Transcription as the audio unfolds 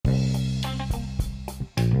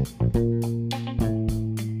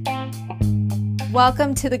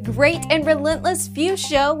Welcome to the Great and Relentless Few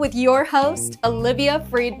Show with your host, Olivia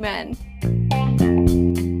Friedman.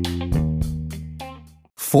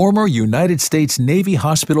 Former United States Navy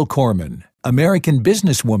hospital corpsman, American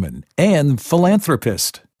businesswoman, and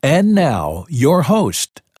philanthropist. And now, your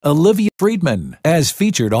host, Olivia Friedman, as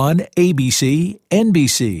featured on ABC,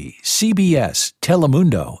 NBC, CBS,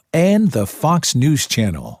 Telemundo, and the Fox News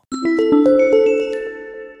Channel.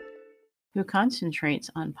 Who concentrates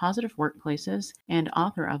on positive workplaces and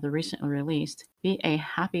author of the recently released Be a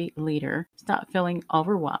Happy Leader, Stop Feeling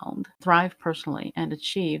Overwhelmed, Thrive Personally, and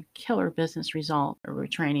Achieve Killer Business Results. We're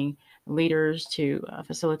training leaders to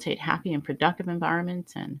facilitate happy and productive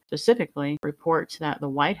environments, and specifically reports that the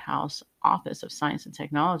White House Office of Science and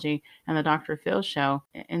Technology and the Dr. Phil Show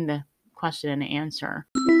in the question and answer.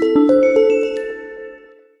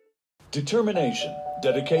 Determination,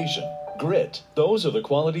 dedication, grit. Those are the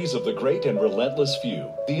qualities of the great and relentless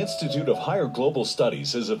few. The Institute of Higher Global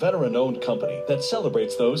Studies is a veteran-owned company that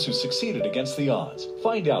celebrates those who succeeded against the odds.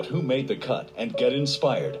 Find out who made the cut and get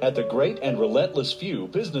inspired at the Great and Relentless Few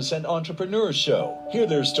Business and Entrepreneurs Show. Hear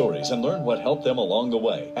their stories and learn what helped them along the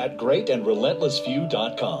way at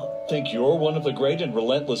greatandrelentlessfew.com. Think you're one of the great and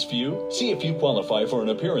relentless few? See if you qualify for an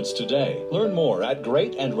appearance today. Learn more at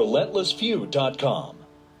greatandrelentlessfew.com.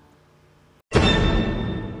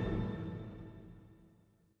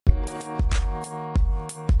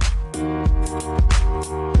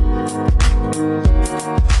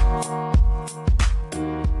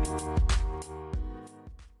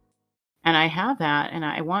 And I have that, and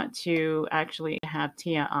I want to actually have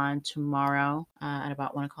Tia on tomorrow at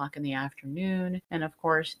about 1 o'clock in the afternoon. And of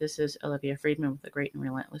course, this is Olivia Friedman with the Great and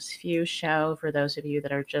Relentless Few Show. For those of you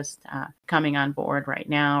that are just coming on board right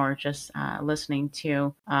now or just listening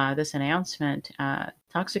to this announcement,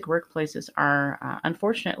 toxic workplaces are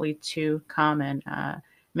unfortunately too common,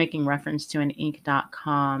 making reference to an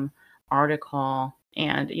Inc.com article.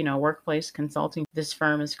 And, workplace consulting, this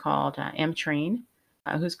firm is called M-Train.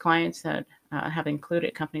 Whose clients that have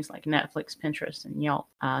included companies like Netflix, Pinterest, and Yelp,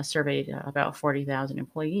 surveyed about 40,000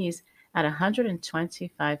 employees at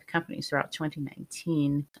 125 companies throughout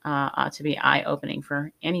 2019, ought to be eye-opening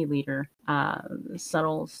for any leader.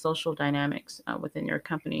 Subtle social dynamics within your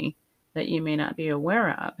company that you may not be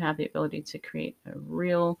aware of have the ability to create a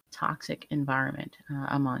real toxic environment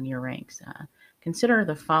among your ranks. Consider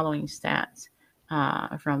the following stats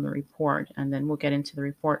from the report, and then we'll get into the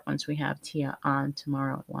report once we have Tia on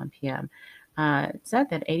tomorrow at 1 p.m. It said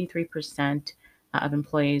that 83% of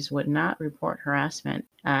employees would not report harassment,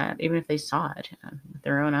 even if they saw it with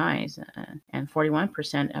their own eyes. And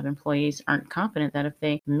 41% of employees aren't confident that if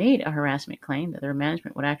they made a harassment claim, that their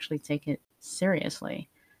management would actually take it seriously.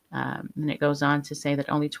 And it goes on to say that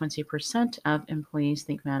only 20% of employees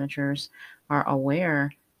think managers are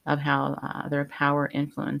aware of how their power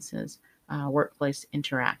influences workplace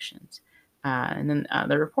interactions. And then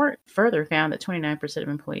the report further found that 29% of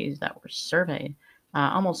employees that were surveyed,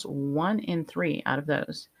 almost 1 in 3 out of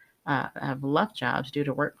those, have left jobs due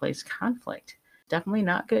to workplace conflict. Definitely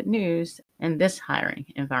not good news in this hiring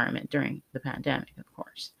environment during the pandemic, of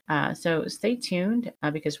course. So stay tuned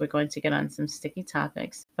because we're going to get on some sticky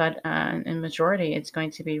topics. But in majority, it's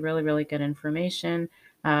going to be really, really good information.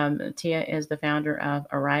 Tia is the founder of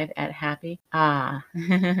Arrive at Happy.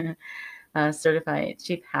 Certified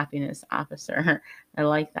Chief Happiness Officer. I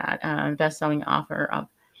like that. Best-selling author of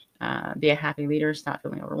Be a Happy Leader, Stop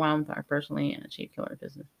Feeling Overwhelmed, Thrive Personally, and Achieve Killer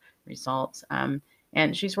Business Results.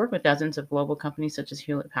 And she's worked with dozens of global companies such as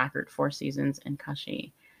Hewlett-Packard, Four Seasons, and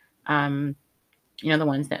Kashi. The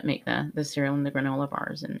ones that make the cereal and the granola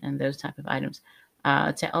bars and those type of items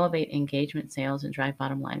to elevate engagement, sales, and drive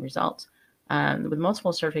bottom line results. With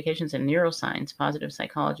multiple certifications in neuroscience, positive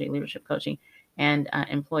psychology, leadership coaching, and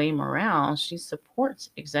employee morale, she supports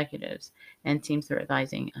executives and teams through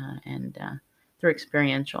advising and through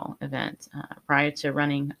experiential events. Prior to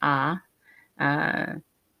running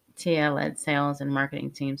Tia led sales and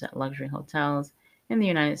marketing teams at luxury hotels in the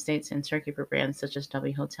United States and Turkey for brands such as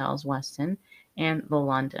W Hotels, Westin, and The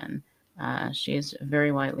London. She is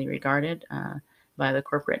very widely regarded by the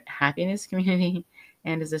corporate happiness community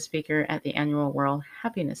and is a speaker at the annual World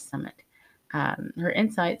Happiness Summit. Her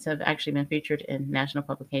insights have actually been featured in national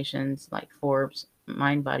publications like Forbes,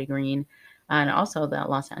 Mind, Body, Green, and also the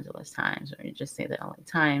Los Angeles Times, or you just say the LA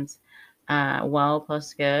Times, Well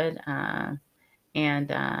Plus Good, and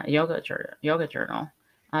Yoga Journal.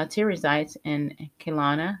 Tia resides in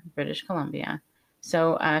Kelowna, British Columbia.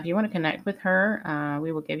 So if you want to connect with her,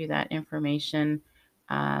 we will give you that information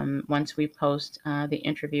once we post the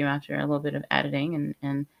interview after a little bit of editing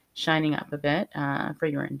and shining up a bit for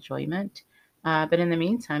your enjoyment. But in the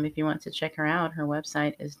meantime, if you want to check her out, her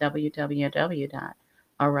website is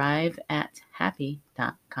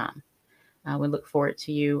www.arriveathappy.com. We look forward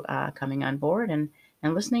to you coming on board and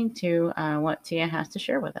listening to what Tia has to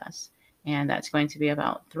share with us. And that's going to be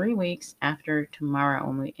about 3 weeks after tomorrow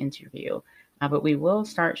when we interview. But we will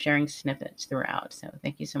start sharing snippets throughout. So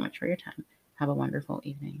thank you so much for your time. Have a wonderful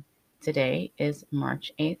evening. Today is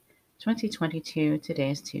March 8th, 2022.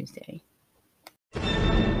 Today is Tuesday.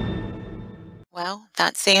 Well,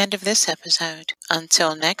 that's the end of this episode.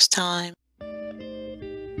 Until next time.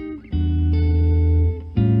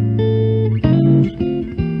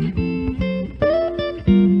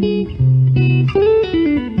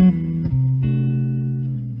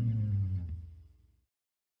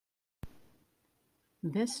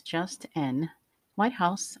 This just in. White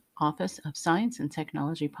House Office of Science and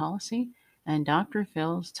Technology Policy and Dr.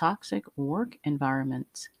 Phil's Toxic Work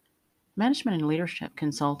Environment. Management and leadership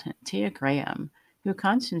consultant Tia Graham, who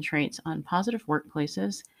concentrates on positive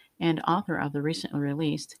workplaces and author of the recently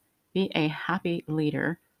released Be a Happy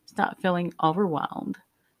Leader, Stop Feeling Overwhelmed,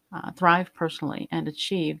 Thrive Personally, and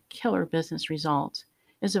Achieve Killer Business Results,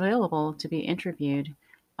 is available to be interviewed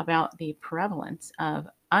about the prevalence of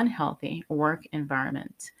unhealthy work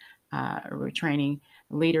environments. We're training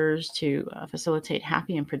leaders to facilitate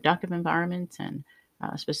happy and productive environments, and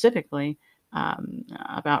specifically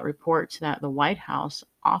about reports that the White House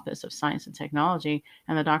Office of Science and Technology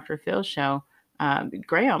and the Dr. Phil Show,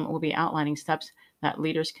 Graham will be outlining steps that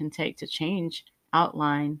leaders can take to change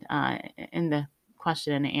outlined in the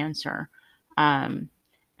question and answer.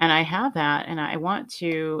 And I have that, and I want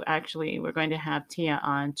to actually, we're going to have Tia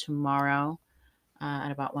on tomorrow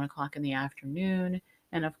at about 1 o'clock in the afternoon.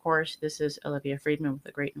 And of course, this is Olivia Friedman with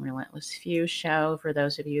the Great and Relentless Few Show. For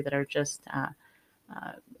those of you that are just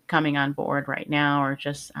coming on board right now or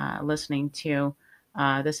just listening to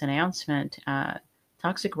this announcement,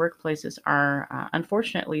 toxic workplaces are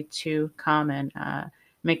unfortunately too common,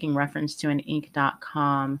 making reference to an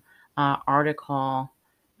Inc.com article.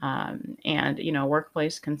 And,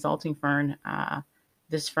 workplace consulting firm,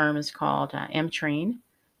 this firm is called M-Train,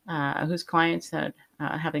 whose clients that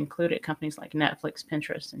have included companies like Netflix,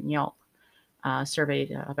 Pinterest, and Yelp, surveyed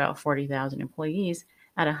about 40,000 employees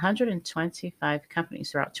at 125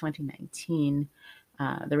 companies throughout 2019.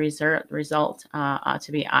 The result ought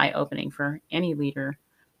to be eye-opening for any leader.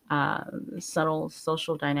 Subtle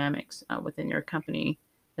social dynamics within your company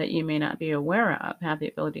that you may not be aware of have the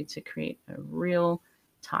ability to create a real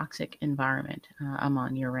toxic environment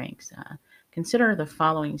among your ranks. Consider the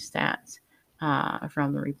following stats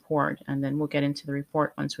from the report, and then we'll get into the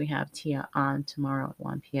report once we have Tia on tomorrow at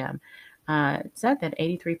 1 p.m. It said that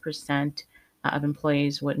 83% of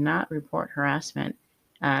employees would not report harassment,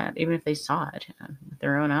 even if they saw it with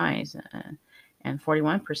their own eyes. And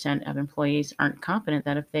 41% of employees aren't confident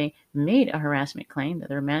that if they made a harassment claim, that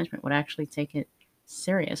their management would actually take it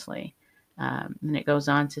seriously. And it goes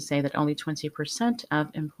on to say that only 20%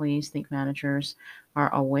 of employees think managers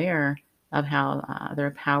are aware of how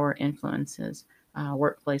their power influences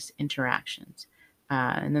workplace interactions.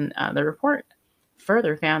 And then the report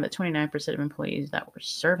further found that 29% of employees that were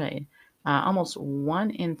surveyed, almost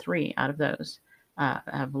 1 in 3 out of those,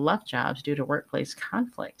 have left jobs due to workplace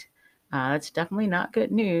conflict. That's definitely not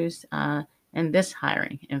good news in this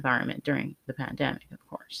hiring environment during the pandemic, of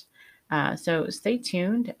course. So stay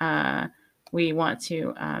tuned. We want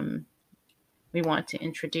to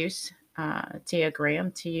introduce Tia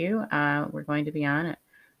Graham to you. We're going to be on at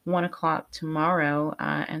 1 o'clock tomorrow,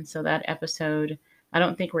 and so that episode, I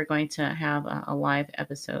don't think we're going to have a live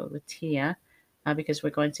episode with Tia because we're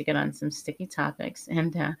going to get on some sticky topics,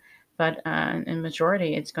 but in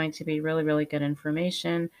majority, it's going to be really, really good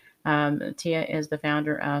information. Tia is the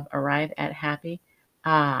founder of Arrive at Happy.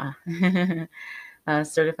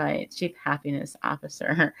 Certified Chief Happiness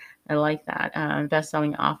Officer. I like that.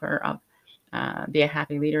 Best-selling author of Be a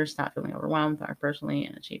Happy Leader, Stop Feeling Overwhelmed, Thrive Personally,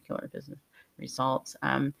 and Achieve Killer Business Results.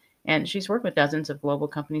 And she's worked with dozens of global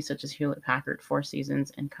companies such as Hewlett-Packard, Four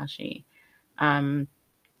Seasons, and Kashi. The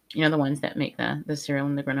ones that make the cereal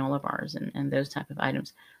and the granola bars and those type of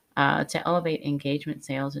items to elevate engagement,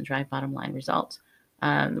 sales, and drive bottom line results.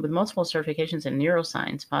 With multiple certifications in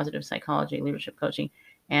neuroscience, positive psychology, leadership coaching,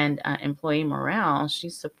 and employee morale, she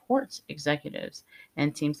supports executives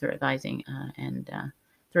and teams through advising and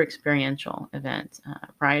through experiential events.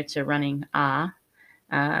 Prior to running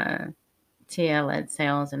Tia led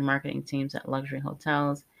sales and marketing teams at luxury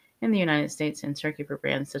hotels in the United States and Turkey for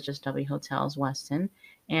brands such as W Hotels, Westin,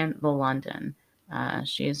 and The London.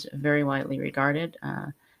 She is very widely regarded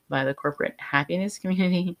by the corporate happiness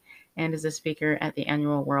community and is a speaker at the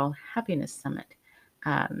annual World Happiness Summit.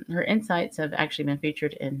 Her insights have actually been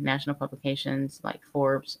featured in national publications like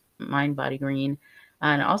Forbes, Mind, Body, Green,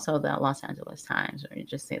 and also the Los Angeles Times, or you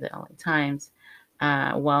just say the LA Times,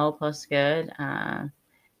 Well Plus Good,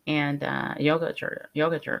 and Yoga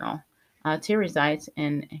Journal. Tia resides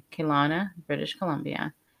in Kelowna, British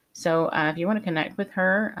Columbia. So if you want to connect with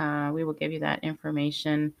her, we will give you that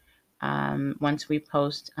information once we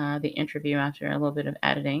post the interview after a little bit of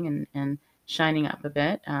editing and shining up a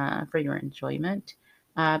bit for your enjoyment.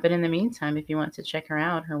 But in the meantime, if you want to check her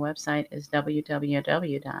out, her website is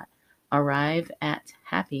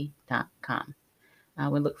www.arriveathappy.com.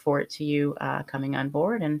 We look forward to you coming on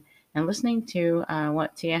board and listening to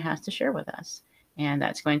what Tia has to share with us. And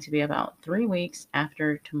that's going to be about 3 weeks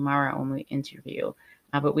after tomorrow when we interview.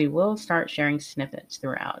 But we will start sharing snippets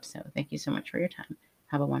throughout. So thank you so much for your time.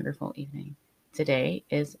 Have a wonderful evening. Today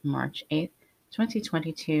is March 8th,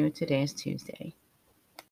 2022. Today is Tuesday.